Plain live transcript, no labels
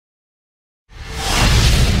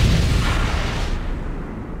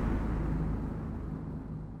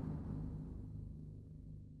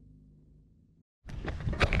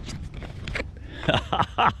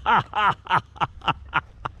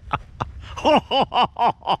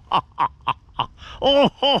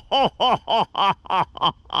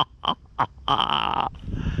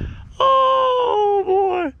Oh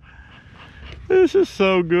boy, this is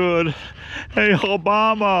so good. Hey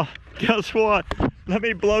Obama, guess what? Let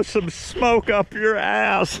me blow some smoke up your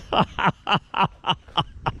ass.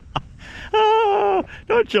 Oh,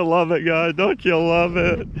 don't you love it, guys? Don't you love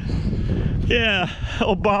it? Yeah,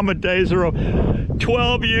 Obama days are over.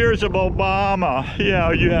 12 years of Obama.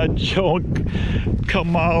 Yeah, you had Joe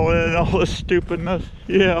Kamala and all this stupidness.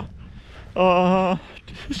 Yeah.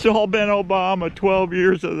 It's all been Obama. 12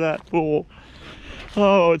 years of that fool.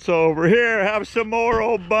 Oh, it's over. Here, have some more,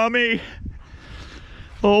 old bummy.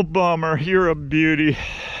 Oh, bummer, you're a beauty.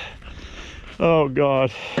 Oh,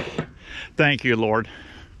 God. Thank you, Lord.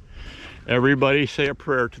 Everybody say a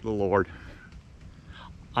prayer to the Lord.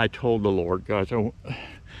 I told the Lord, guys,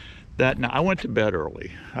 that night, I went to bed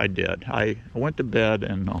early. I did. I went to bed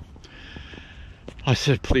and I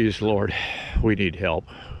said, please, Lord, we need help.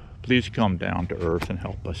 Please come down to earth and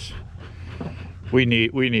help us. We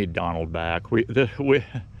need Donald back.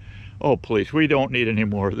 Oh, please, we don't need any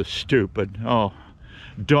more of the stupid,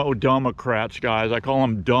 Democrats, guys. I call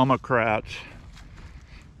them Democrats.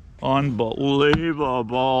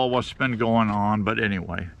 Unbelievable what's been going on. But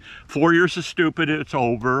anyway, 4 years of stupid, it's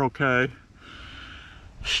over, okay?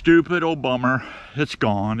 Stupid old bummer, it's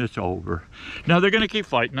gone, it's over. Now they're gonna keep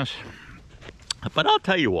fighting us. But I'll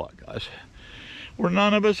tell you what, guys,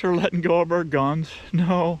 none of us are letting go of our guns.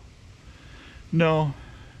 No,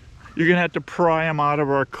 you're gonna have to pry them out of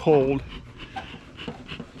our cold,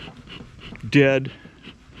 dead,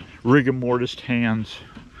 rigor mortis hands.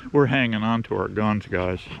 We're hanging on to our guns,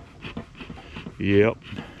 guys. Yep.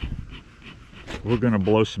 We're gonna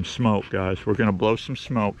blow some smoke, guys. We're gonna blow some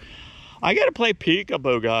smoke. I gotta play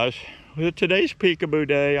peekaboo, guys. Today's peekaboo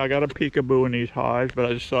day. I got a peekaboo in these hives, but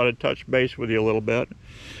I just thought I'd touch base with you a little bit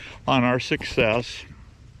on our success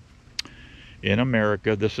in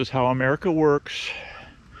America. This is how America works.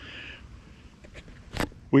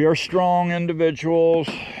 We are strong individuals.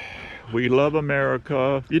 We love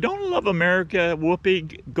America. If you don't love America,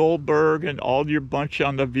 Whoopi Goldberg and all your bunch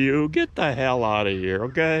on The View, get the hell out of here,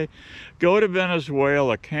 okay? Go to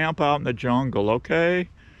Venezuela, camp out in the jungle, okay?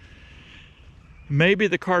 Maybe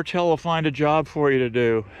the cartel will find a job for you to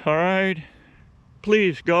do, all right?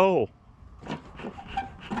 Please go.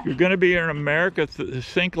 You're gonna be in America,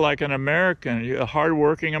 think like an American,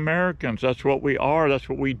 hardworking Americans. That's what we are, that's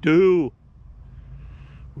what we do.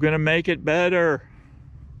 We're gonna make it better.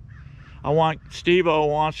 Steve-O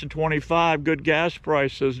wants in 25 good gas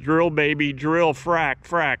prices. Drill, baby, drill, frack,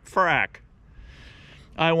 frack, frack.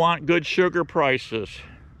 I want good sugar prices.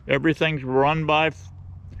 Everything's run by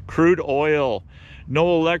crude oil.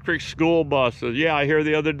 No electric school buses. Yeah, I hear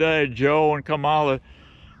the other day, Joe and Kamala,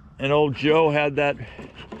 and old Joe had that,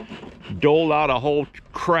 doled out a whole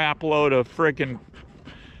crap load of freaking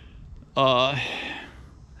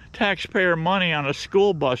taxpayer money on a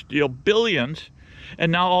school bus deal, billions. And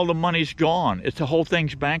now all the money's gone. The whole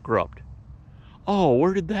thing's bankrupt. Oh,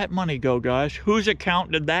 where did that money go, guys? Whose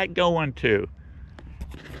account did that go into?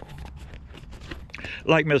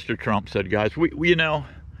 Like Mr. Trump said, guys, we you know,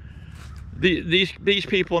 these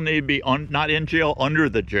people need to be not in jail, under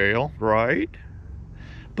the jail, right?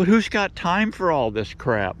 But who's got time for all this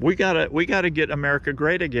crap? We gotta get America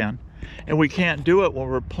great again, and we can't do it when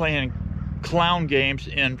we're playing clown games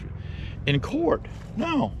in court.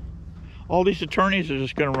 No. All these attorneys are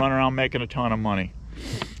just going to run around making a ton of money.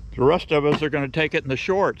 The rest of us are going to take it in the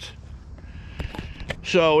shorts.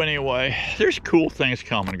 So anyway, there's cool things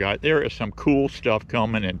coming, guys. There is some cool stuff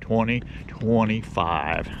coming in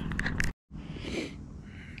 2025.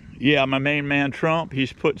 Yeah, my main man Trump,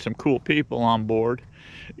 he's putting some cool people on board.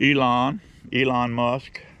 Elon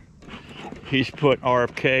Musk, he's put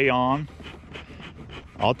RFK on.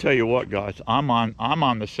 I'll tell you what, guys, I'm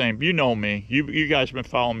on the same, you know me, you guys have been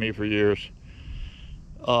following me for years.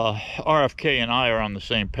 RFK and I are on the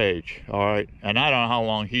same page, all right? And I don't know how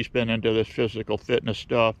long he's been into this physical fitness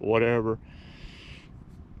stuff, whatever.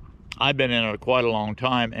 I've been in it quite a long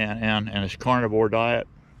time, and his carnivore diet.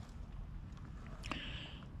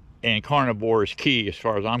 And carnivore is key as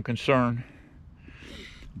far as I'm concerned.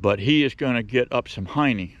 But he is going to get up some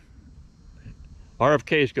hiney.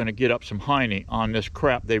 RFK is going to get up some hiney on this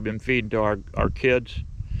crap they've been feeding to our kids.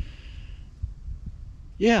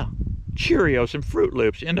 Yeah, Cheerios and Fruit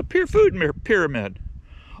Loops in the food pyramid.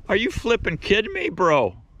 Are you flipping kidding me,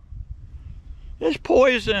 bro? It's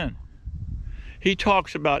poison. He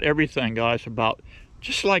talks about everything, guys, about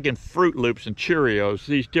just like in Fruit Loops and Cheerios,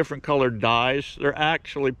 these different colored dyes, they're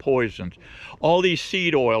actually poisons. All these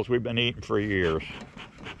seed oils we've been eating for years.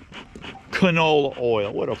 Canola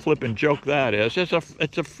oil, what a flippin' joke that is. It's a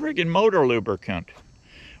friggin' motor lubricant.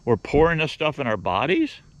 We're pouring this stuff in our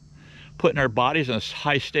bodies, putting our bodies in a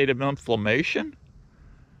high state of inflammation.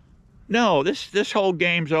 No, this whole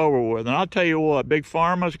game's over with. And I'll tell you what, Big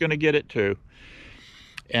Pharma's gonna get it too.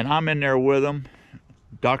 And I'm in there with them.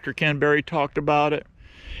 Dr. Ken Berry talked about it.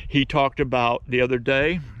 He talked about the other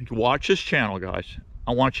day, watch his channel, guys.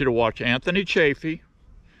 I want you to watch Anthony Chaffee.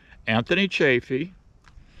 Anthony Chaffee.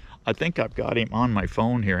 I think I've got him on my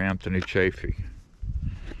phone here, Anthony Chaffee.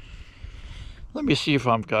 Let me see if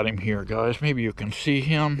I've got him here, guys. Maybe you can see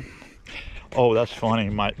him. Oh, that's funny.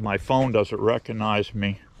 My phone doesn't recognize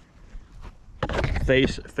me.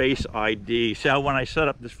 Face ID. See how when I set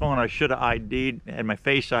up this phone, I should have ID'd, had my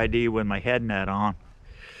Face ID with my head net on.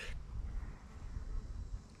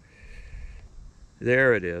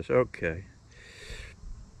 There it is. Okay.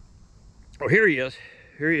 Oh, here he is.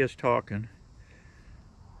 Here he is talking.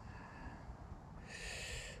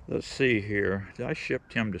 Let's see here. I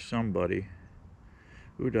shipped him to somebody.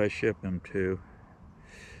 Who did I ship him to?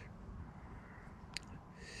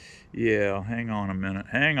 Yeah, hang on a minute.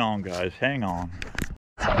 Hang on, guys. Hang on.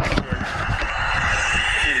 Competed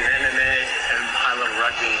in MMA and high-level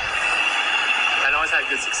rugby. I'd always had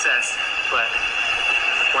good success, but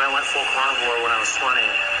when I went full carnivore when I was 20,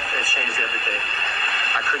 it changed everything.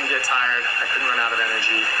 I couldn't get tired. I couldn't run out of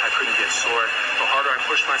energy. I couldn't get sore. The harder I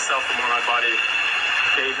pushed myself, the more my body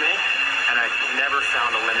gave me, and I never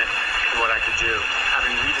found a limit to what I could do.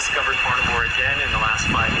 Having rediscovered carnivore again in the last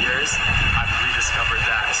 5 years, I've rediscovered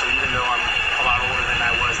that. So even though I'm a lot older than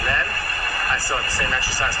I was then, I still have the same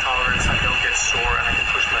exercise tolerance. I don't get sore, and I can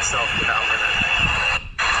push myself without limit.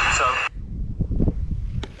 So.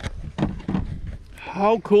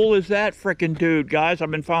 How cool is that frickin' dude, guys?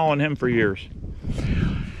 I've been following him for years.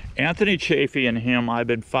 Anthony Chaffee and him I've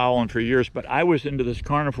been following for years, but I was into this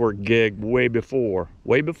carnivore gig way before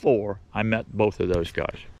I met both of those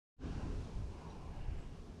guys.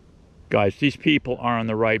 Guys, these people are on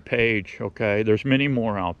the right page, okay? There's many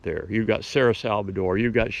more out there. You've got Sarah Salvador,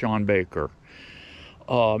 you've got Shawn Baker,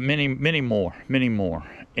 many more.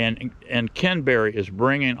 And Ken Berry is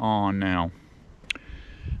bringing on now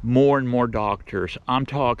more and more doctors. I'm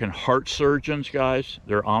talking heart surgeons, guys.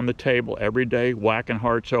 They're on the table every day, whacking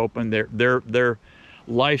hearts open. Their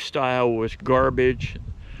lifestyle was garbage.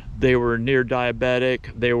 They were near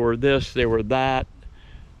diabetic. They were this, they were that.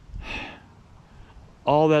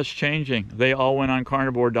 All that's changing. They all went on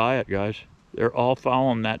carnivore diet, guys. They're all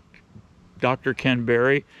following that Dr. Ken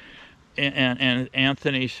Berry and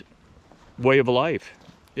Anthony's way of life.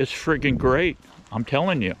 It's freaking great. I'm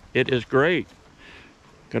telling you, it is great.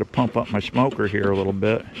 Got to pump up my smoker here a little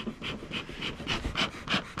bit.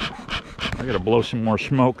 I got to blow some more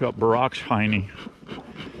smoke up Barack's hiney.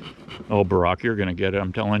 Oh, Barack, you're going to get it.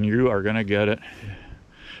 I'm telling you, you are going to get it.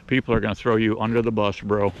 People are going to throw you under the bus,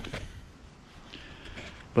 bro.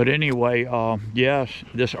 But anyway, yes,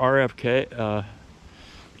 this RFK,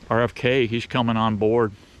 he's coming on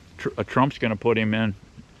board. Trump's going to put him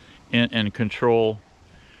in control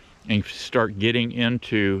and start getting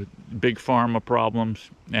into big pharma problems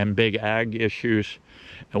and big ag issues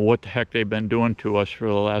and what the heck they've been doing to us for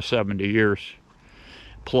the last 70 years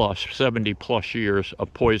plus, 70 plus years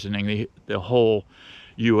of poisoning the whole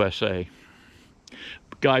USA.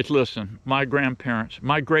 Guys, listen, my grandparents,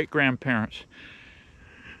 my great-grandparents,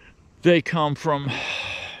 they came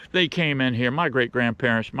in here, my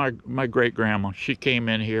great-grandparents, my great-grandma, she came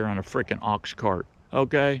in here on a freaking ox cart,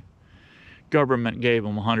 okay? Government gave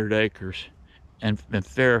them 100 acres and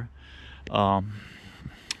fair, yeah.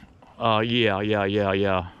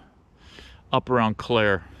 Up around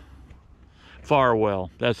Clare.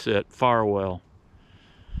 Farwell, that's it, Farwell.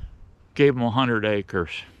 Gave them 100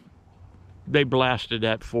 acres. They blasted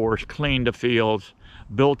that forest, cleaned the fields,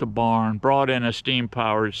 built a barn, brought in a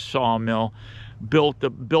steam-powered sawmill, built the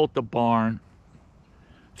barn,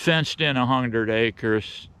 fenced in 100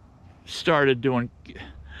 acres, started doing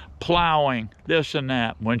plowing, this and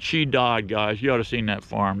that. When she died, guys, you ought to have seen that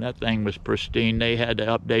farm. That thing was pristine. They had to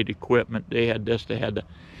update equipment. They had this, they had to.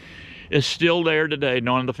 It's still there today.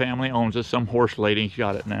 None of the family owns it. Some horse lady's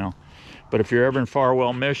got it now. But if you're ever in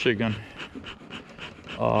Farwell, Michigan,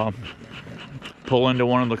 pull into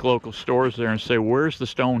one of the local stores there and say, where's the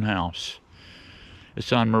Stone House?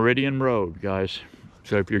 It's on Meridian Road, guys.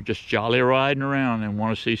 So if you're just jolly riding around and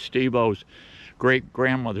want to see Steve-O's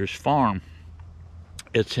great-grandmother's farm,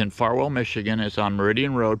 it's in Farwell, Michigan. It's on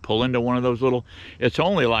Meridian Road. Pull into one of those little, it's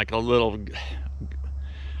only like a little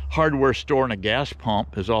hardware store and a gas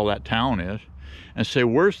pump is all that town is, and say,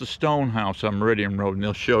 where's the stone house on Meridian Road? And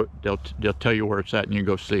they'll tell you where it's at, and you can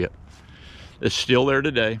go see it. It's still there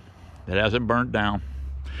today. It hasn't burnt down.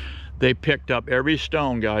 They picked up every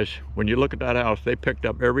stone, guys. When you look at that house, they picked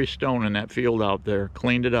up every stone in that field out there,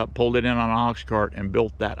 cleaned it up, pulled it in on an ox cart, and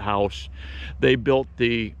built that house. They built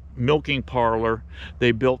the milking parlor.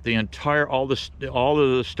 They built the entire, all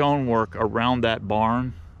of the stonework around that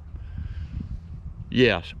barn.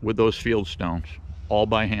 Yes, with those field stones, all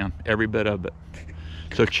by hand, every bit of it.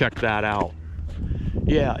 So check that out.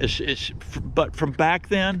 Yeah, but from back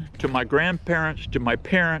then to my grandparents to my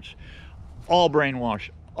parents, all brainwashed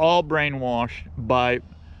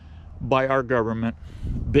by our government,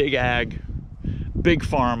 big ag, big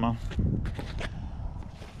pharma.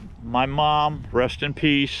 My mom, rest in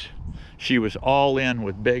peace, she was all in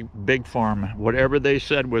with big pharma. Whatever they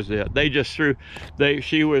said was it. They just threw,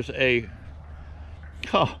 she was a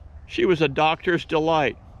doctor's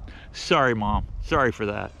delight. Sorry, Mom, sorry for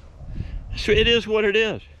that. So it is what it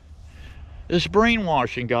is. It's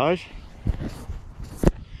brainwashing, guys.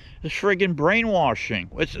 It's friggin' brainwashing.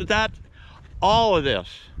 It's that, all of this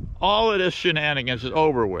shenanigans is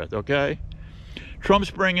over with, okay?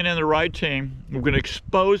 Trump's bringing in the right team. We're gonna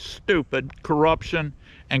expose stupid corruption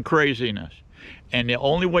and craziness. And the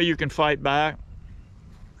only way you can fight back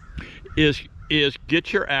is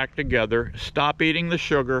get your act together, stop eating the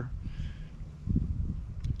sugar.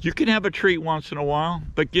 You can have a treat once in a while,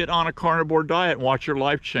 but get on a carnivore diet and watch your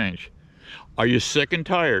life change. Are you sick and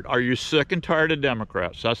tired? Are you sick and tired of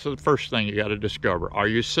Democrats? That's the first thing you got to discover. Are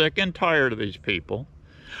you sick and tired of these people?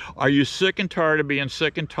 Are you sick and tired of being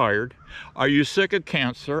sick and tired? Are you sick of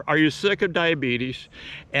cancer? Are you sick of diabetes?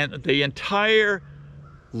 And the entire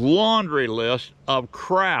laundry list of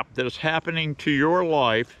crap that is happening to your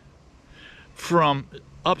life, from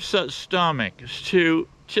upset stomachs to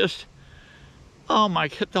just, oh my,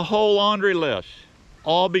 the whole laundry list,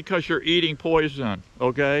 all because you're eating poison,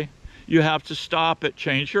 okay? You have to stop it,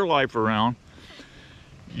 change your life around.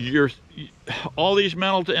 All these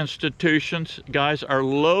mental institutions, guys, are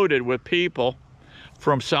loaded with people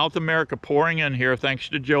from South America pouring in here, thanks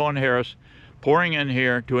to Joe and Harris, pouring in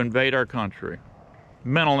here to invade our country.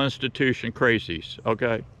 Mental institution crazies,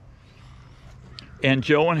 okay? And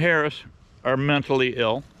Joe and Harris are mentally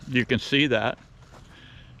ill. You can see that.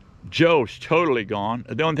 Joe's totally gone.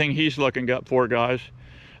 The only thing he's looking for, guys,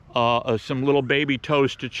 some little baby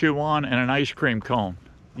toast to chew on and an ice cream cone.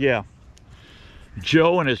 Yeah.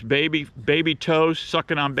 Joe and his baby toast,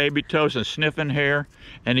 sucking on baby toast and sniffing hair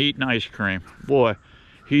and eating ice cream. Boy,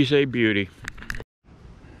 he's a beauty.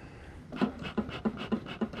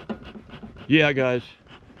 Yeah, guys,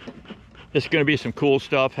 it's going to be some cool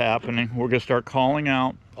stuff happening. We're going to start calling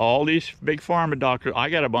out all these big pharma doctors. I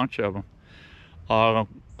got a bunch of them.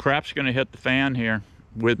 Crap's going to hit the fan here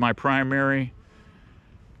with my primary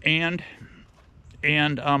and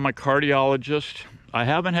my cardiologist. I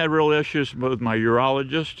haven't had real issues with my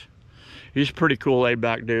urologist. He's a pretty cool,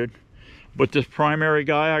 laid-back dude. But this primary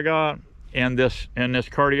guy I got and this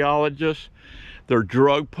cardiologist, they're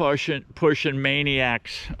drug pushing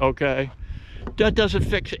maniacs, okay? That doesn't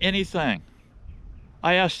fix anything.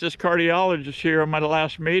 I asked this cardiologist here in my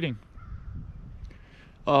last meeting,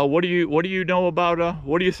 what do you know about,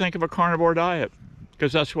 what do you think of a carnivore diet?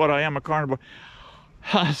 Because that's what I am, a carnivore.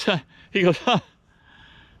 He goes,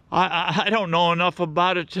 I don't know enough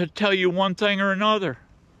about it to tell you one thing or another.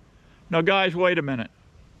 Now, guys, wait a minute.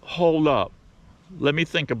 Hold up. Let me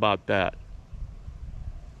think about that.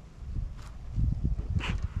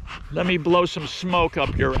 Let me blow some smoke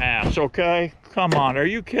up your ass, okay? Come on, are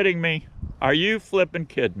you kidding me? Are you flipping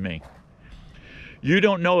kidding me? You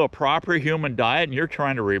don't know a proper human diet and you're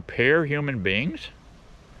trying to repair human beings?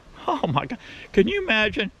 Oh my God, can you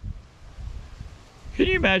imagine? Can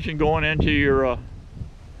you imagine going into your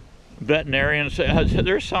veterinarian and saying,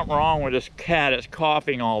 there's something wrong with this cat, it's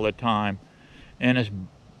coughing all the time and it's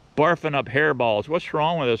barfing up hairballs. What's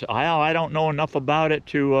wrong with this? I don't know enough about it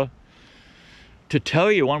to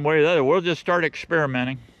tell you one way or the other. We'll just start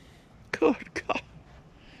experimenting. Good God.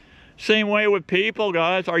 Same way with people,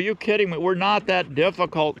 guys. Are you kidding me? We're not that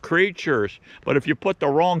difficult creatures. But if you put the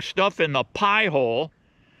wrong stuff in the pie hole,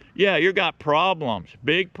 yeah, you got problems,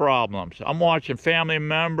 big problems. I'm watching family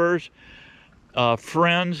members,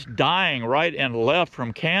 friends dying right and left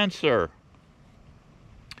from cancer.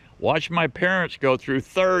 Watch my parents go through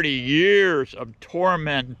 30 years of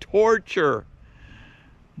torment and torture.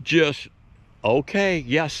 Just, okay,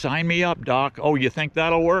 yeah, sign me up, doc. Oh, you think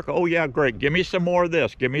that'll work? Oh, yeah, great. Give me some more of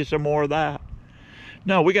this. Give me some more of that.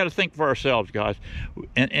 No, we got to think for ourselves, guys.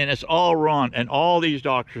 And it's all run, and all these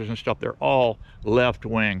doctors and stuff, they're all left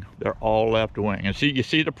wing. They're all left wing. And see, you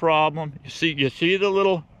see the problem? You see the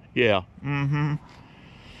little, yeah,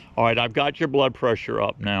 All right, I've got your blood pressure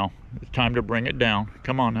up now. It's time to bring it down.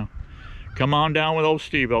 Come on now. Come on down with old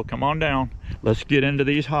Steve-O. Come on down. Let's get into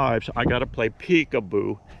these hives. I got to play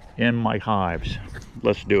peekaboo in my hives.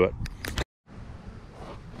 Let's do it.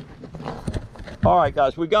 All right,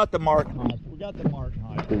 guys, we got the Martin hives. We got the Martin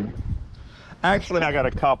hives. Actually, I got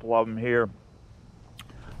a couple of them here.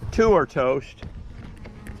 2 are toast.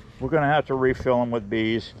 We're going to have to refill them with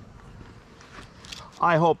bees.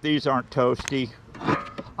 I hope these aren't toasty.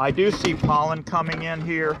 I do see pollen coming in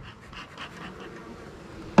here.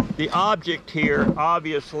 The object here,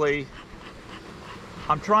 obviously,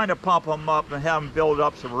 I'm trying to pump them up and have them build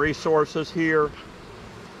up some resources here.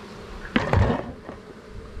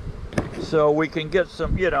 So we can get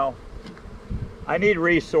some, you know, I need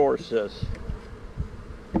resources.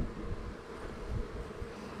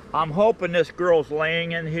 I'm hoping this girl's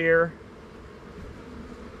laying in here.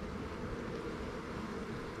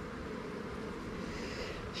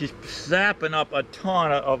 She's zapping up a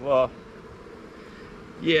ton of,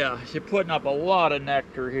 yeah, she's putting up a lot of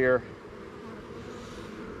nectar here.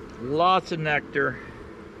 Lots of nectar.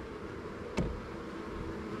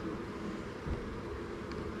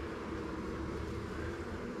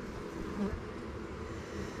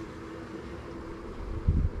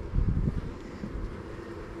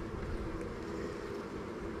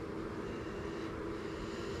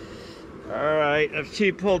 All right,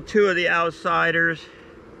 she pulled 2 of the outsiders.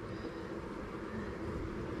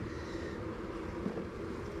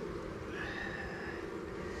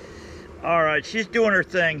 All right, she's doing her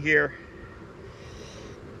thing here.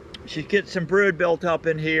 She's getting some brood built up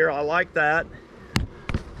in here. I like that.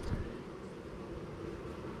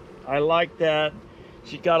 I like that.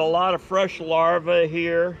 She's got a lot of fresh larvae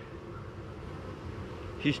here.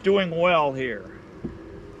 She's doing well here.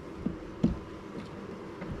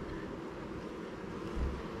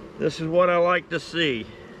 This is what I like to see.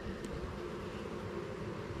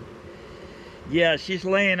 Yeah, she's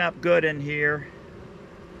laying up good in here.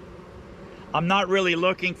 I'm not really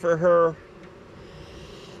looking for her.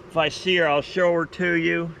 If I see her, I'll show her to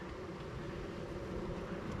you.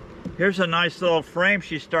 Here's a nice little frame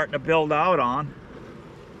she's starting to build out on.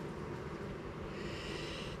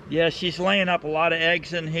 Yeah, she's laying up a lot of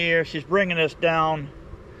eggs in here. She's bringing us down.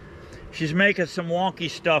 She's making some wonky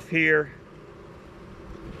stuff here.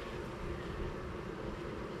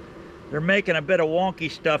 They're making a bit of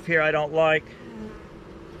wonky stuff here I don't like.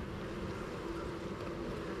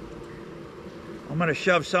 I'm going to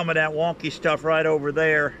shove some of that wonky stuff right over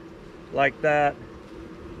there, like that.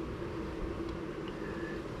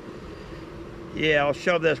 Yeah, I'll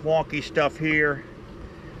shove this wonky stuff here.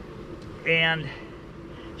 And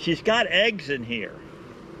she's got eggs in here.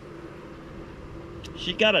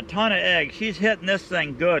 She's got a ton of eggs. She's hitting this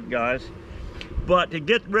thing good, guys. But to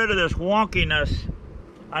get rid of this wonkiness,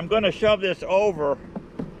 I'm going to shove this over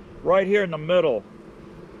right here in the middle.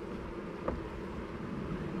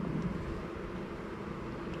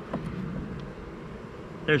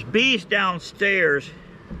 There's bees downstairs.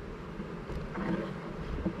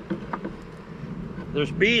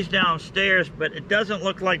 There's bees downstairs, but it doesn't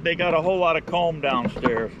look like they got a whole lot of comb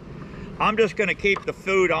downstairs. I'm just going to keep the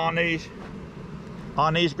food on these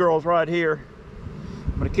girls right here.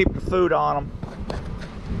 I'm going to keep the food on them.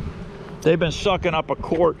 They've been sucking up a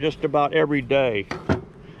quart just about every day.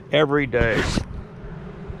 Every day.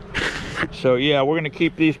 So yeah, we're going to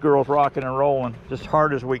keep these girls rocking and rolling as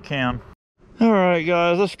hard as we can. All right,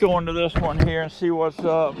 guys, let's go into this one here and see what's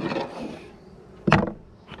up.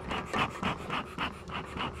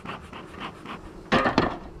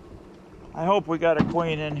 I hope we got a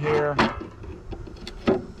queen in here.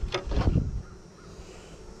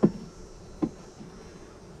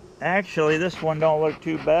 Actually, this one don't look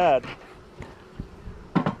too bad.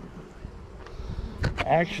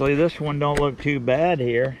 Actually, this one don't look too bad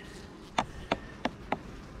here.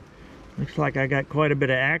 Looks like I got quite a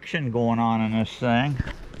bit of action going on in this thing.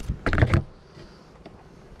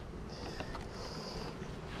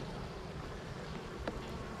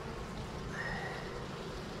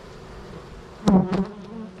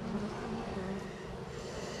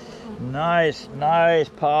 Nice, nice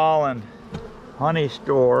pollen. Honey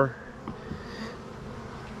store.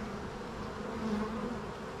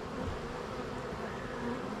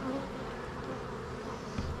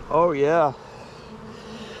 Oh yeah.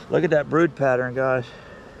 Look at that brood pattern, guys.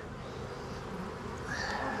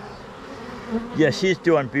 Yeah, she's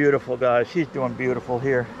doing beautiful, guys. She's doing beautiful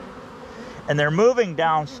here. And they're moving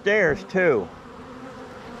downstairs too.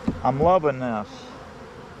 I'm loving this.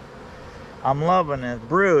 I'm loving it.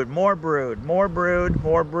 Brood, more brood, more brood,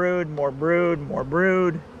 more brood, more brood, more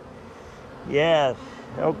brood. Yes,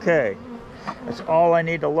 okay. That's all I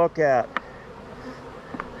need to look at.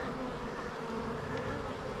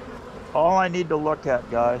 All I need to look at,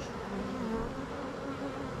 guys.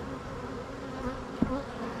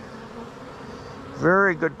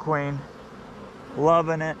 Very good queen.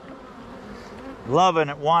 Loving it. Loving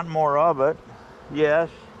it. Want more of it. Yes.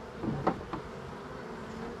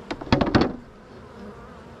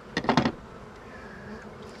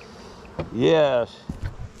 Yes.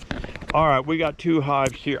 All right, we got 2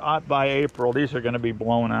 hives here. By April, these are going to be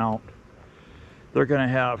blown out. They're going to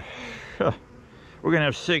have, we're going to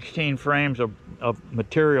have 16 frames of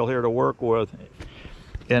material here to work with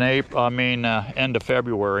in April. I mean, end of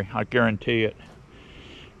February. I guarantee it.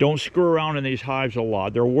 Don't screw around in these hives a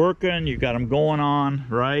lot. They're working. You got them going on,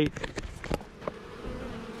 right?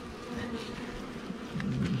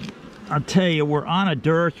 I'll tell you, we're on a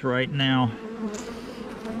dearth right now.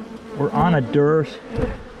 We're on a dearth.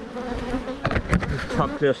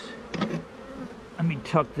 Let me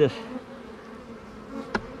tuck this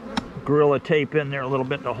Gorilla Tape in there a little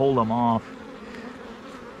bit to hold them off.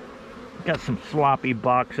 Got some sloppy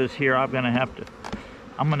boxes here. I'm gonna have to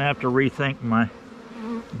rethink my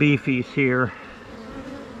beefies here.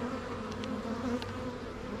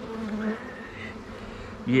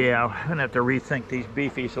 Yeah, I'm gonna have to rethink these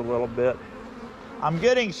beefies a little bit. I'm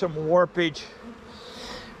getting some warpage.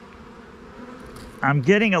 I'm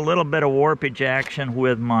getting a little bit of warpage action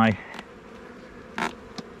with my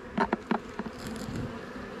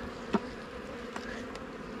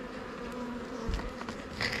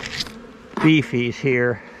beefies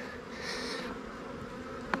here.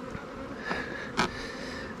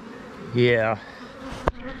 Yeah,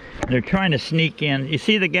 they're trying to sneak in. You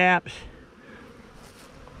see the gaps?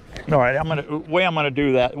 All right, I'm gonna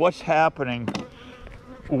do that. What's happening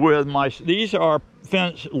with these are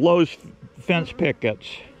Lowe's fence pickets.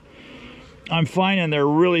 I'm finding they're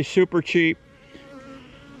really super cheap.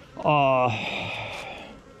 They're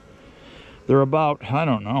about, I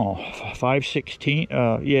don't know, 5/16.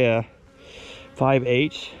 Yeah,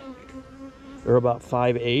 5/8. They're about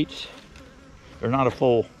 5/8. They're not a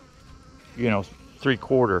full,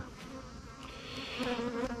 3/4.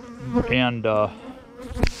 And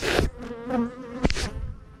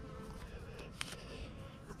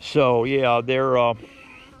so yeah, they're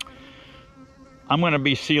I'm going to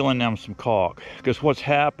be sealing them some caulk, because what's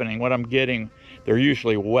happening, what I'm getting, they're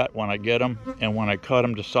usually wet when I get them, and when I cut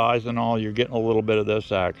them to size and all, you're getting a little bit of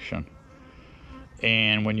this action.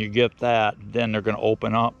 And when you get that, then they're going to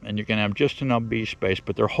open up and you're going to have just enough bee space,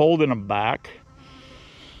 but they're holding them back.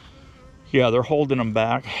 Yeah, they're holding them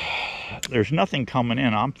back. There's nothing coming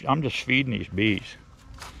in. I'm just feeding these bees.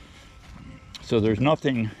 So there's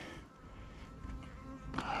nothing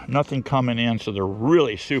coming in, so they're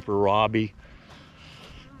really super robby.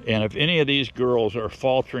 And if any of these girls are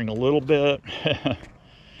faltering a little bit,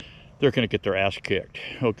 they're going to get their ass kicked,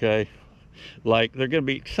 okay? Like, they're going to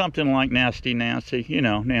be something like Nasty Nancy,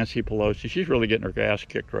 Nancy Pelosi. She's really getting her ass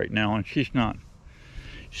kicked right now, and she's not.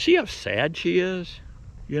 See how sad she is,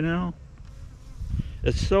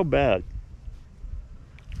 It's so bad.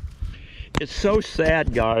 It's so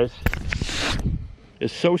sad, guys.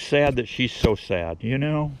 It's so sad that she's so sad,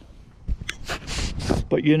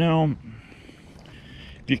 But,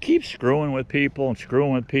 if you keep screwing with people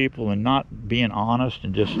and not being honest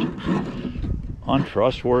and just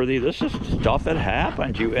untrustworthy, this is stuff that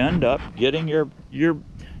happens. You end up getting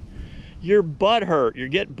your butt hurt. You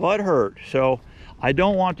get butt hurt. So I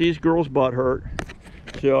don't want these girls butt hurt.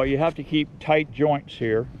 So you have to keep tight joints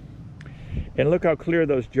here. And look how clear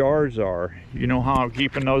those jars are. You know how I'm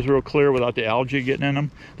keeping those real clear without the algae getting in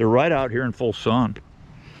them? They're right out here in full sun.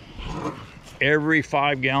 Every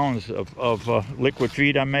 5 gallons of liquid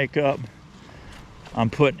feed I make up,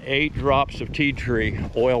 I'm putting 8 drops of tea tree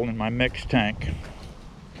oil in my mix tank.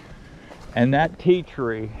 And that tea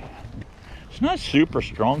tree, it's not super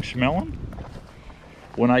strong smelling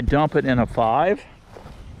when I dump it in a 5,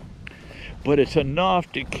 but it's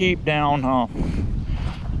enough to keep down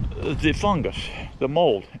the fungus, the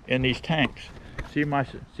mold in these tanks. See my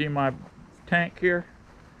tank here?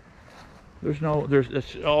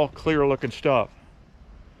 It's all clear looking stuff.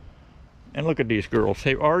 And look at these girls.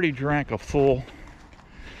 They've already drank a full,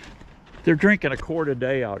 they're drinking a quart a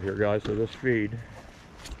day out here, guys, of this feed.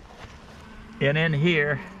 And in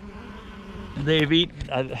here, they've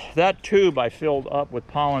eaten, that tube I filled up with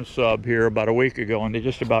pollen sub here about a week ago, and they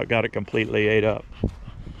just about got it completely ate up.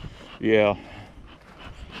 Yeah.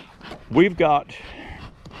 We've got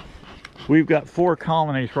We've got 4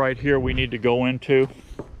 colonies right here we need to go into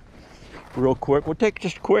real quick. We'll take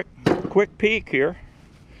just a quick peek here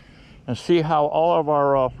and see how all of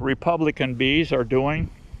our Republican bees are doing.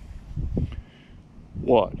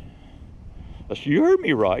 What? You heard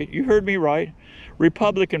me right. You heard me right.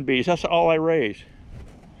 Republican bees, that's all I raise.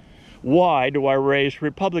 Why do I raise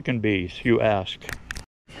Republican bees, you ask?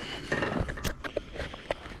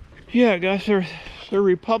 Yeah, guys, they're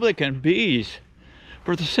Republican bees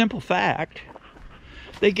for the simple fact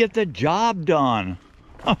they get the job done.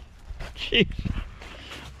 Oh, jeez.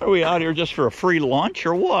 Are we out here just for a free lunch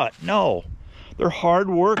or what? No. They're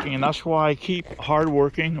hardworking, and that's why I keep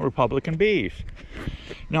hardworking Republican bees.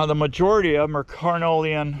 Now, the majority of them are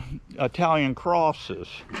Carniolan Italian crosses.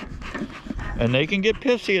 And they can get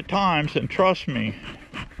pissy at times, and trust me,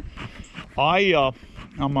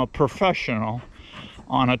 I'm a professional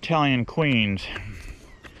on Italian queens.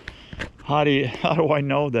 How do I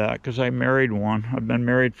know that? Because I married one. I've been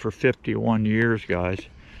married for 51 years, guys.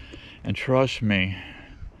 And trust me,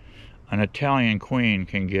 an Italian queen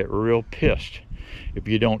can get real pissed if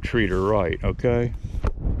you don't treat her right, okay?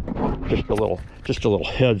 Just a little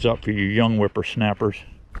heads up for you young whippersnappers.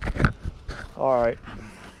 All right.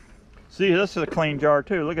 See, this is a clean jar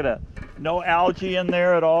too. Look at that. No algae in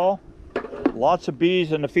there at all. Lots of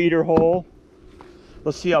bees in the feeder hole.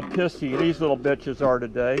 Let's see how pissy these little bitches are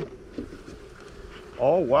today.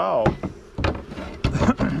 Oh, wow.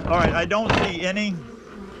 All right, I don't see any.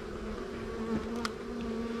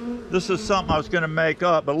 This is something I was going to make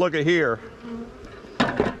up, but look at here.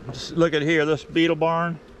 Just look at here, this beetle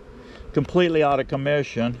barn, completely out of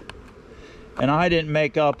commission. And I didn't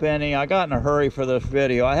make up any. I got in a hurry for this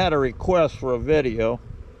video. I had a request for a video.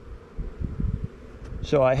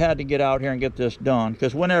 So I had to get out here and get this done.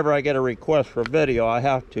 Because whenever I get a request for a video, I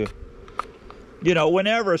have to. You know,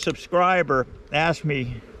 whenever a subscriber asks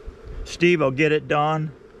me, Steve, I'll get it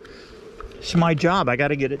done. It's my job. I got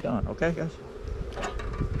to get it done. Okay, guys?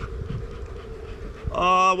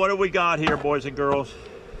 What do we got here, boys and girls?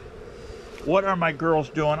 What are my girls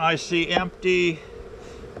doing? I see empty,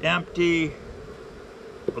 empty,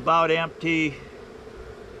 about empty.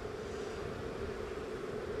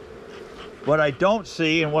 What I don't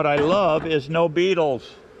see and what I love is no beetles.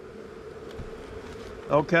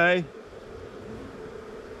 Okay?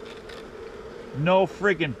 No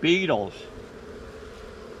friggin' beetles.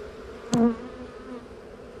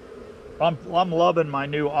 I'm loving my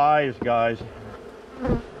new eyes, guys.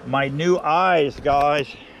 My new eyes, guys.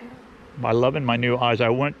 I'm loving my new eyes.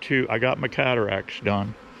 I got my cataracts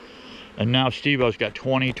done. And now Steve-O's got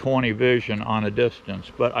 20/20 vision on a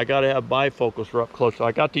distance. But I got to have bifocals for up close. So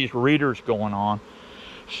I got these readers going on.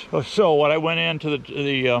 So when I went into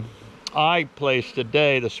the eye place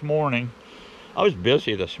today, this morning, I was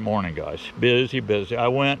busy this morning, guys. Busy. I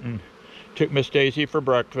went and took Miss Daisy for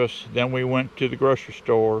breakfast. Then we went to the grocery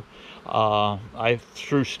store. I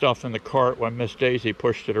threw stuff in the cart when Miss Daisy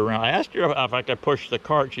pushed it around. I asked her if I could push the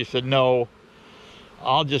cart. She said, no,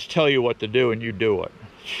 I'll just tell you what to do and you do it.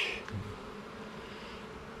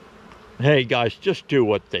 Hey guys, just do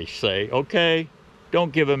what they say, okay?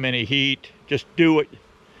 Don't give them any heat. Just do it.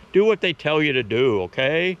 Do what they tell you to do,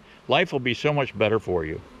 okay? Life will be so much better for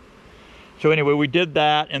you. So anyway, we did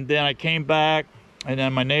that, and then I came back, and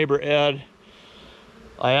then my neighbor Ed,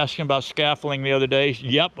 I asked him about scaffolding the other day.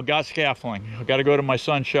 Yep, I got scaffolding. I got to go to my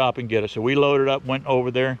son's shop and get it. So we loaded up, went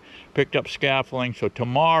over there, picked up scaffolding. So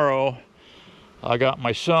tomorrow, I got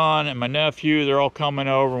my son and my nephew. They're all coming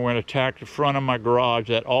over. We're going to attack the front of my garage.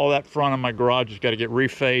 All that front of my garage has got to get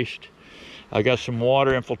refaced. I got some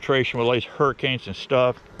water infiltration with these hurricanes and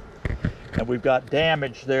stuff. And we've got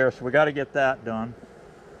damage there, so we got to get that done.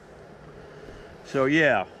 So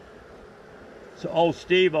yeah. So old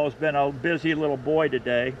Steve-O's been a busy little boy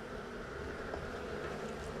today.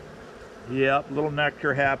 Yep, little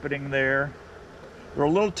nectar happening there. They're a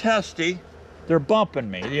little testy. They're bumping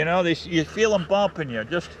me, you know, you feel them bumping you.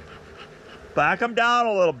 Just back them down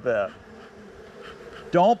a little bit.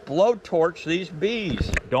 Don't blowtorch these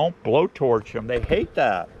bees. Don't blowtorch them. They hate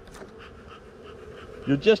that.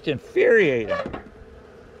 You'll just infuriate them.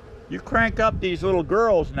 You crank up these little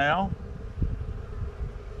girls now,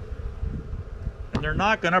 and they're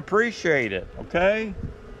not going to appreciate it, okay?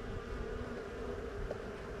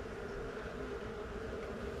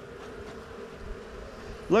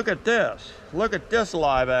 Look at this. Look at this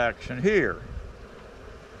live action here.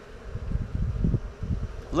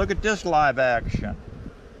 Look at this live action.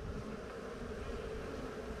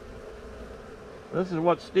 This is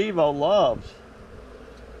what Steve-O loves.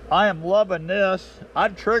 I am loving this.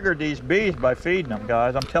 I've triggered these bees by feeding them,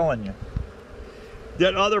 guys. I'm telling you.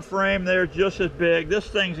 That other frame there is just as big. This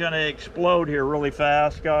thing's going to explode here really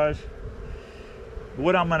fast, guys.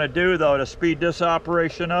 What I'm going to do, though, to speed this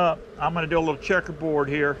operation up, I'm going to do a little checkerboard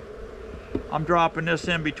here. I'm dropping this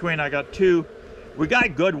in between. I got two. We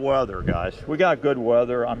got good weather, guys. We got good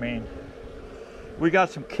weather. I mean, we got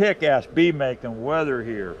some kick-ass bee-making weather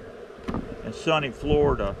here in sunny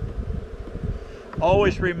Florida.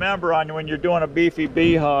 Always remember when you're doing a beefy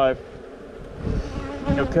beehive,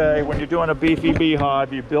 okay, when you're doing a beefy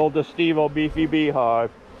beehive, you build the Steve-O beefy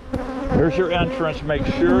beehive. Here's your entrance. Make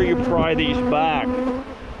sure you pry these back.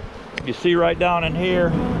 You see right down in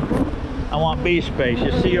here, I want bee space.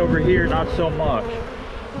 You see over here, not so much.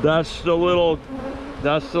 That's the little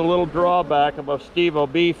drawback of a Steve-O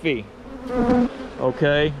beefy.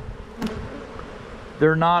 Okay,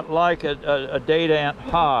 they're not like a date ant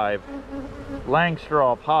hive,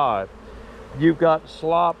 Langstroth hive. You've got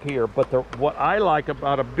slop here, but what I like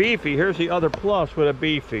about a beefy, here's the other plus with a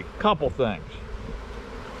beefy. Couple things,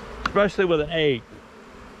 especially with an 8.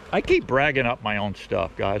 I keep bragging up my own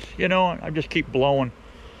stuff, guys. You know, I just keep blowing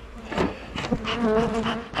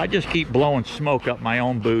smoke up my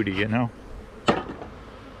own booty, you know.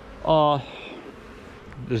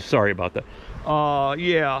 Sorry about that.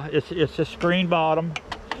 Yeah, it's a screen bottom.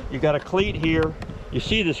 You got a cleat here. You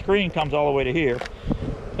see the screen comes all the way to here.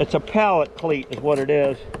 It's a pallet cleat is what it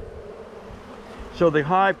is. So the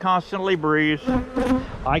hive constantly breathes.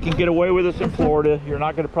 I can get away with this in Florida. You're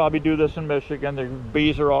not going to probably do this in Michigan. The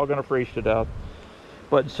bees are all going to freeze to death.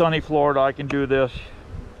 But in sunny Florida, I can do this,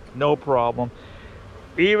 no problem.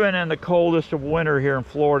 Even in the coldest of winter here in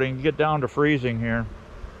Florida, and you get down to freezing here,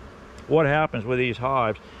 what happens with these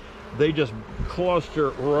hives? They just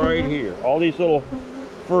cluster right here. All these little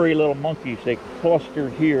furry little monkeys, they cluster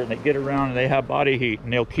here and they get around and they have body heat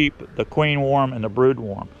and they'll keep the queen warm and the brood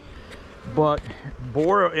warm. But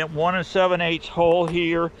bore in 1 7/8 hole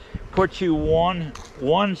here, put you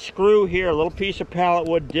one screw here, a little piece of pallet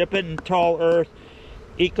wood, dip it in tall earth,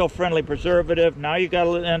 eco-friendly preservative. Now you got a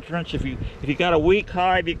little entrance. If you got a weak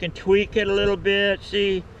hive, you can tweak it a little bit.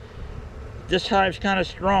 See, this hive's kind of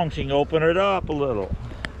strong, so you can open it up a little.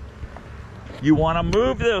 You want to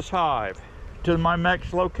move this hive to my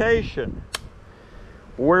next location.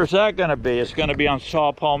 Where's that going to be? It's going to be on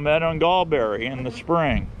saw palmetto and gallberry in the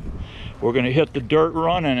spring. We're going to hit the dirt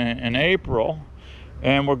run in April,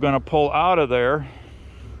 and we're going to pull out of there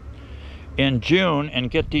in June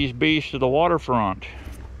and get these bees to the waterfront.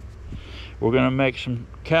 We're going to make some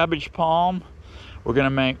cabbage palm. We're going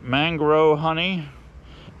to make mangrove honey,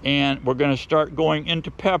 and we're going to start going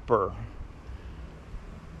into pepper.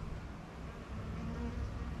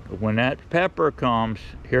 When that pepper comes,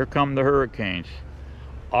 here come the hurricanes.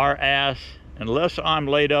 Our ass, unless I'm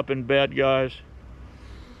laid up in bed, guys,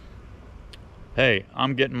 hey,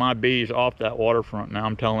 I'm getting my bees off that waterfront now,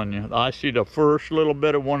 I'm telling you. I see the first little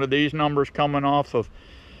bit of one of these numbers coming off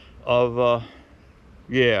of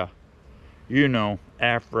yeah, you know,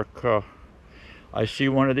 Africa. I see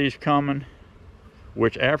one of these coming,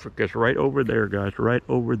 which Africa's right over there, guys, right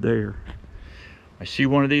over there. I see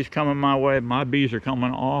one of these coming my way. My bees are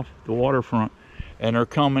coming off the waterfront, and they're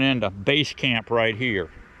coming into base camp right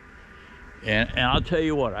here. And I'll tell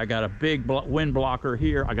you what, I got a big wind blocker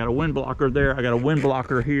here. I got a wind blocker there. I got a wind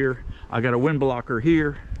blocker here. I got a wind blocker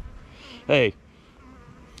here. Hey,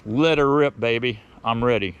 let her rip, baby. I'm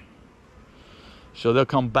ready. So they'll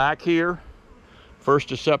come back here.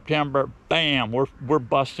 1st of September, bam, we're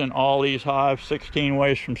busting all these hives 16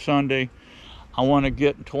 ways from Sunday. I want to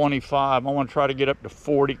get 25. I want to try to get up to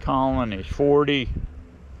 40 colonies. 40.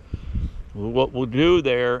 What we'll do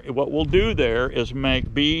there is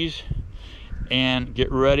make bees and get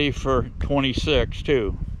ready for 26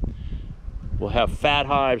 too. We'll have fat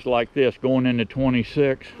hives like this going into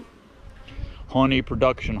 26 honey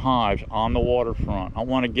production hives on the waterfront. I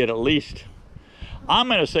want to get at least, I'm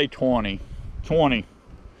going to say 20.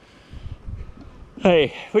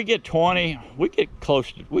 Hey, if we get 20, we could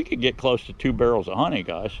get close to 2 barrels of honey,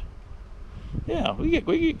 guys. Yeah, we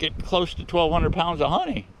could get close to 1,200 pounds of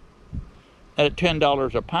honey at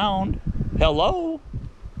 $10 a pound. Hello.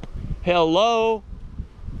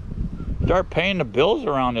 Start paying the bills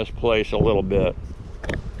around this place a little bit.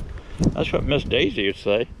 That's what Miss Daisy would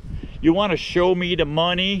say. You want to show me the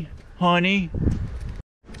money, honey?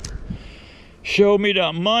 Show me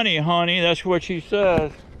the money, honey. That's what she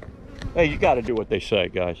says. Hey, you got to do what they say,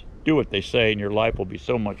 guys. Do what they say and your life will be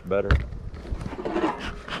so much better.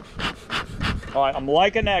 All right, I'm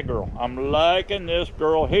liking that girl. I'm liking this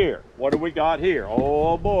girl here. What do we got here?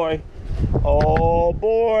 Oh, boy. Oh,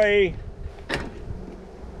 boy.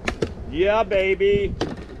 Yeah, baby.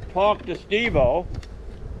 Talk to Steve-O.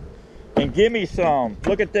 And give me some.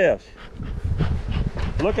 Look at this.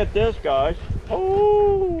 Look at this, guys.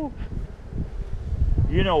 Oh,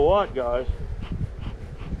 you know what, guys?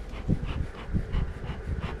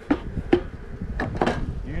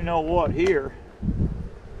 You know what here?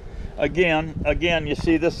 Again, you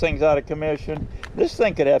see this thing's out of commission. This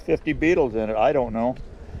thing could have 50 beetles in it. I don't know.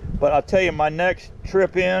 But I'll tell you, my next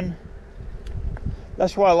trip in,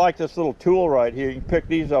 that's why I like this little tool right here. You can pick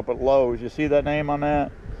these up at Lowe's. You see that name on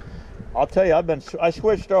that? I'll tell you, I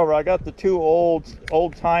switched over. I got the two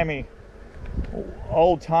old-timey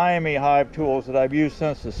hive tools that I've used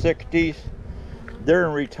since the 60s. They're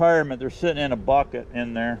in retirement. They're sitting in a bucket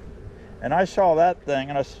in there. And I saw that thing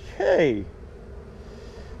and I said, hey,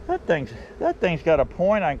 that thing's got a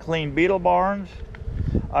point. I can clean beetle barns.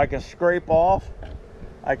 I can scrape off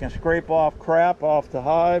crap off the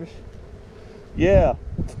hives. Yeah.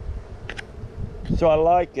 So I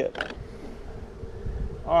like it.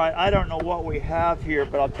 All right, I don't know what we have here,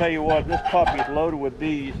 but I'll tell you what, this puppy's loaded with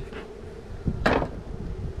these.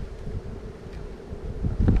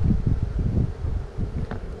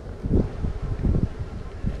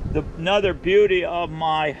 Another beauty of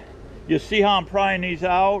my, you see how I'm prying these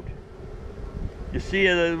out? You see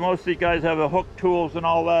that most of these guys have the hook tools and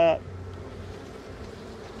all that.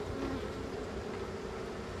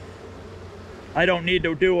 I don't need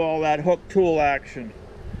to do all that hook tool action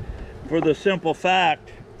for the simple fact,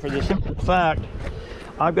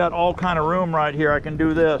 I've got all kind of room right here. I can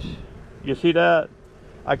do this. You see that?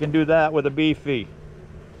 I can do that with a beefy.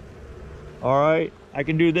 All right, I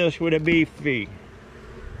can do this with a beefy.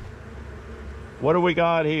 What do we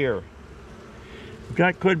got here? We've got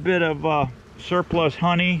a good bit of surplus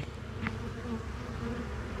honey.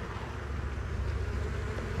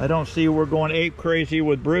 I don't see we're going ape crazy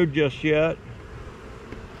with brood just yet.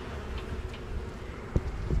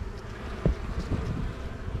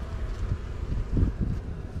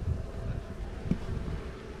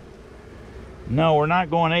 No, we're not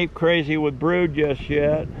going ape crazy with brood just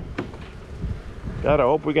yet. Gotta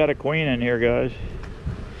hope we got a queen in here, guys.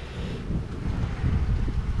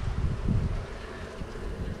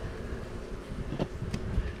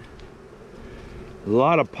 A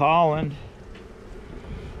lot of pollen.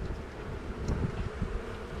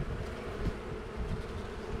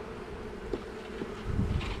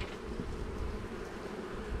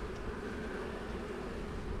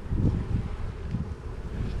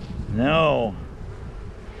 No,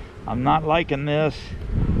 I'm not liking this.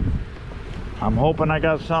 I'm hoping I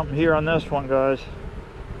got something here on this one, guys.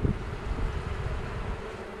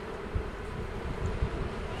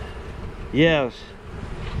 Yes.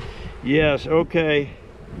 Yes, okay.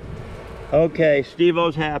 Okay,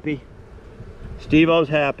 Steve-O's happy. Steve-O's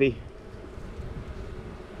happy.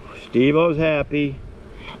 Steve-O's happy.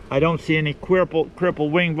 I don't see any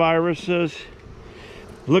crippled wing viruses.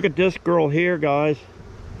 Look at this girl here, guys.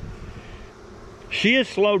 She has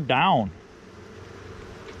slowed down.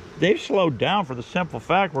 They've slowed down for the simple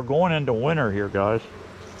fact we're going into winter here, guys.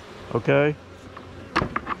 Okay?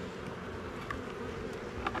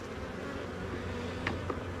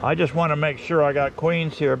 I just want to make sure I got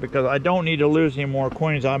queens here because I don't need to lose any more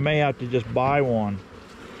queens. I may have to just buy one.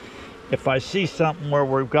 If I see something where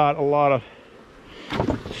we've got a lot of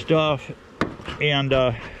stuff and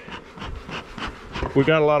we've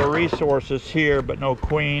got a lot of resources here but no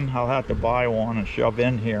queen, I'll have to buy one and shove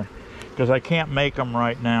in here because I can't make them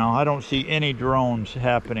right now. I don't see any drones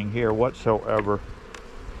happening here whatsoever.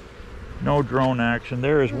 No drone action.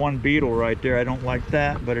 There is one beetle right there. I don't like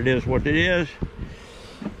that, but it is what it is.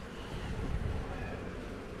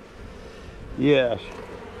 Yes.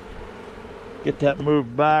 Get that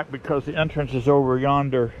moved back because the entrance is over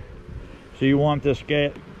yonder. So you want this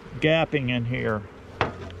gapping in here.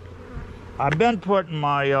 I've been putting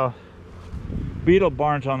my beetle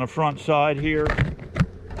barns on the front side here.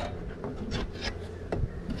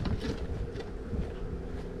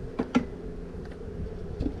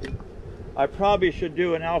 I probably should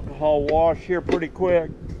do an alcohol wash here pretty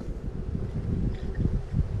quick.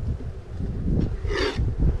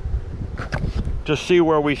 To see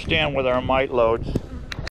where we stand with our mite loads.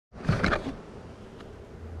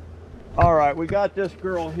 All right, we got this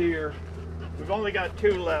girl here. We've only got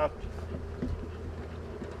 2 left.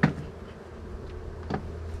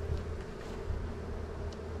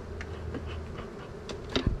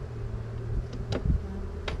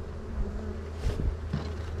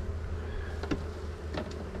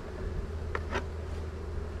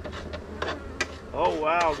 Oh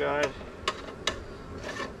wow, guys.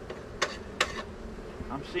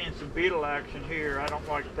 I'm seeing some beetle action here. I don't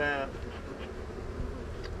like that.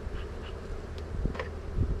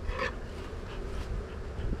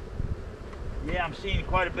 Yeah, I'm seeing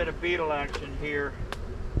quite a bit of beetle action here.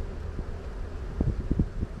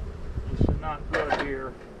 This is not good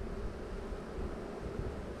here.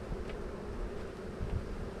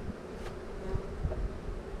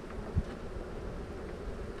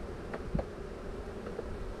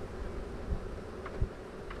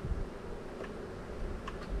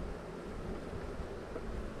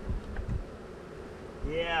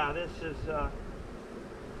 Yeah, this is,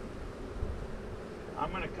 I'm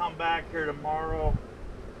going to come back here tomorrow.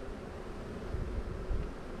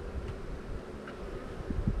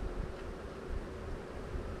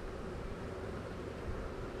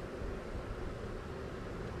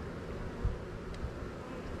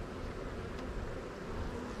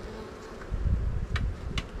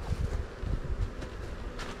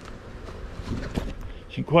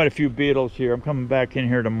 Seen quite a few beetles here. I'm coming back in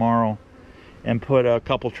here tomorrow and put a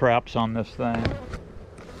couple traps on this thing.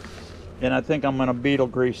 And I think I'm gonna beetle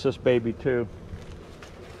grease this baby too.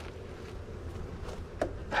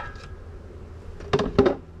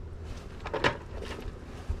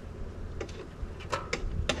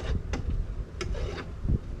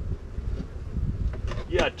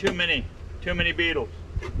 Yeah, too many beetles.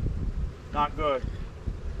 Not good.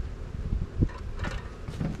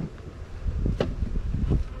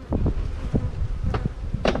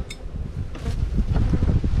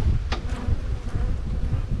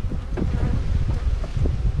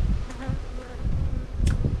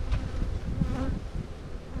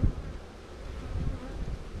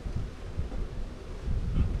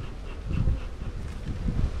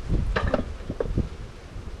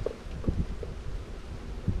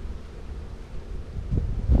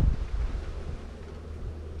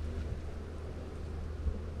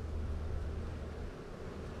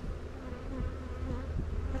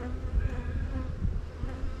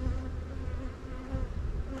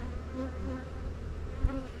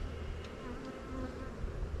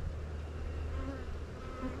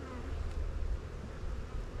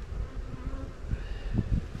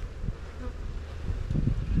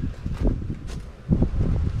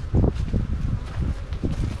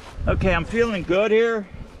 Okay, I'm feeling good here.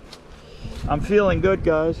 I'm feeling good,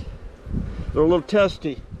 guys. They're a little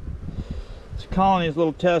testy. This colony is a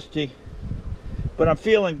little testy, but I'm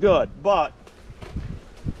feeling good. But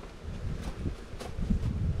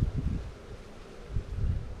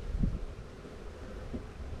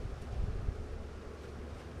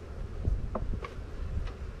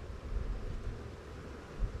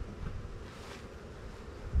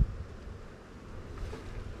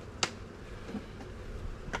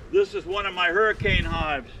this is one of my hurricane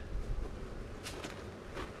hives.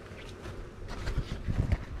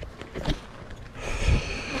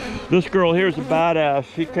 This girl here's a badass.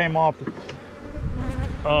 She came off.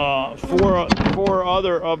 Four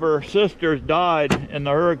other of her sisters died in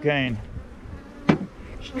the hurricane.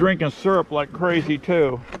 She's drinking syrup like crazy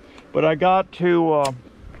too. But I got to,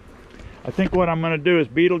 I think what I'm gonna do is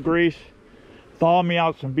beetle grease, thaw me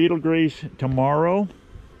out some beetle grease tomorrow,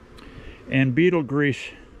 and beetle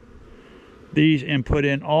grease these and put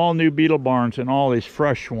in all new beetle barns and all these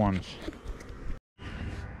fresh ones.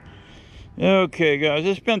 Okay guys,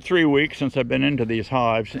 it's been 3 weeks since I've been into these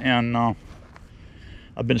hives, and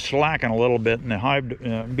I've been slacking a little bit in the hive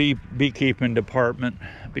beekeeping department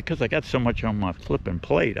because I got so much on my flipping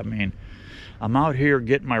plate. I mean, I'm out here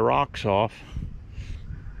getting my rocks off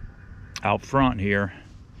out front here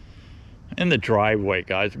in the driveway,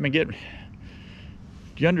 guys. I mean, do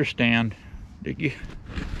you understand?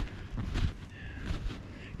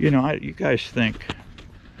 You know, you guys think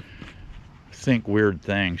weird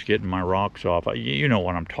things, getting my rocks off. You know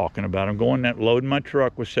what I'm talking about. I'm going that loading my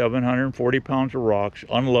truck with 740 pounds of rocks,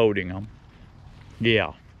 unloading them.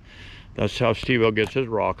 Yeah, that's how Steve-O gets his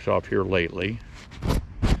rocks off here lately.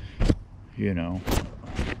 You know.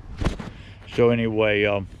 So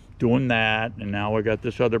anyway, doing that, and now I got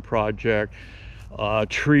this other project.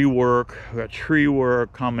 Tree work. We got tree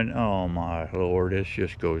work coming. Oh my Lord, this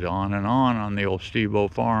just goes on the old Steve-O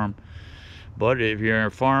farm. But if you're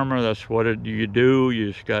a farmer, that's what you do.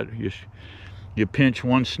 You pinch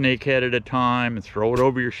one snake head at a time and throw it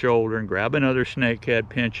over your shoulder, and grab another snake head,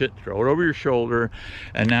 pinch it, throw it over your shoulder,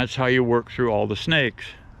 and that's how you work through all the snakes.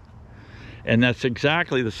 And that's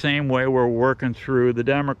exactly the same way we're working through the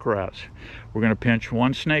Democrats. We're going to pinch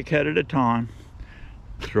one snake head at a time,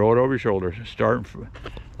 throw it over your shoulder, start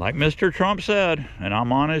like Mr. Trump said, and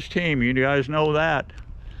I'm on his team. You guys know that.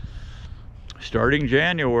 Starting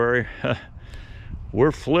January,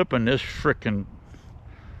 we're flipping this frickin'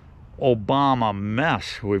 Obama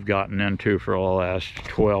mess we've gotten into for the last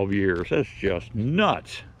 12 years. That's just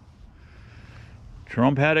nuts.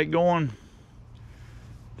 Trump had it going.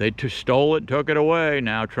 They stole it, took it away.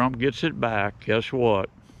 Now Trump gets it back. Guess what?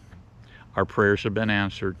 Our prayers have been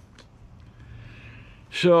answered.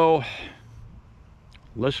 So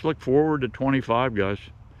let's look forward to 25, guys.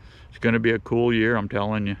 It's going to be a cool year, I'm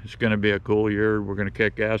telling you. It's going to be a cool year. We're going to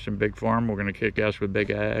kick ass in Big Farm. We're going to kick ass with Big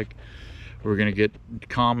Ag. We're going to get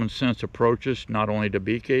common sense approaches, not only to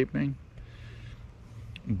beekeeping,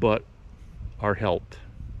 but our health.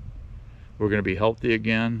 We're going to be healthy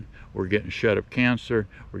again. We're getting shed of cancer.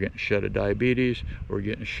 We're getting shed of diabetes. We're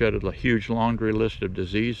getting shed of a huge laundry list of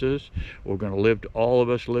diseases. We're going to live, all of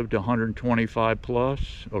us live to 125 plus,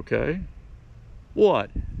 okay? What?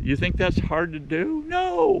 You think that's hard to do?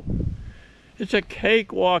 No. It's a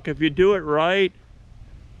cakewalk if you do it right.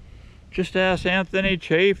 Just ask Anthony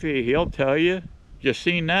Chaffee. He'll tell you. You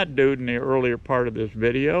seen that dude in the earlier part of this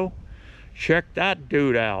video. Check that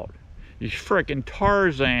dude out. He's freaking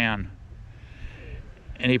Tarzan.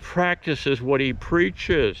 And he practices what he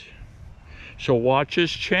preaches. So watch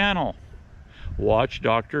his channel. Watch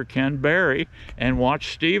Dr. Ken Berry and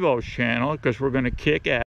watch Steve-O's channel, because we're going to kick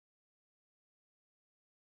ass.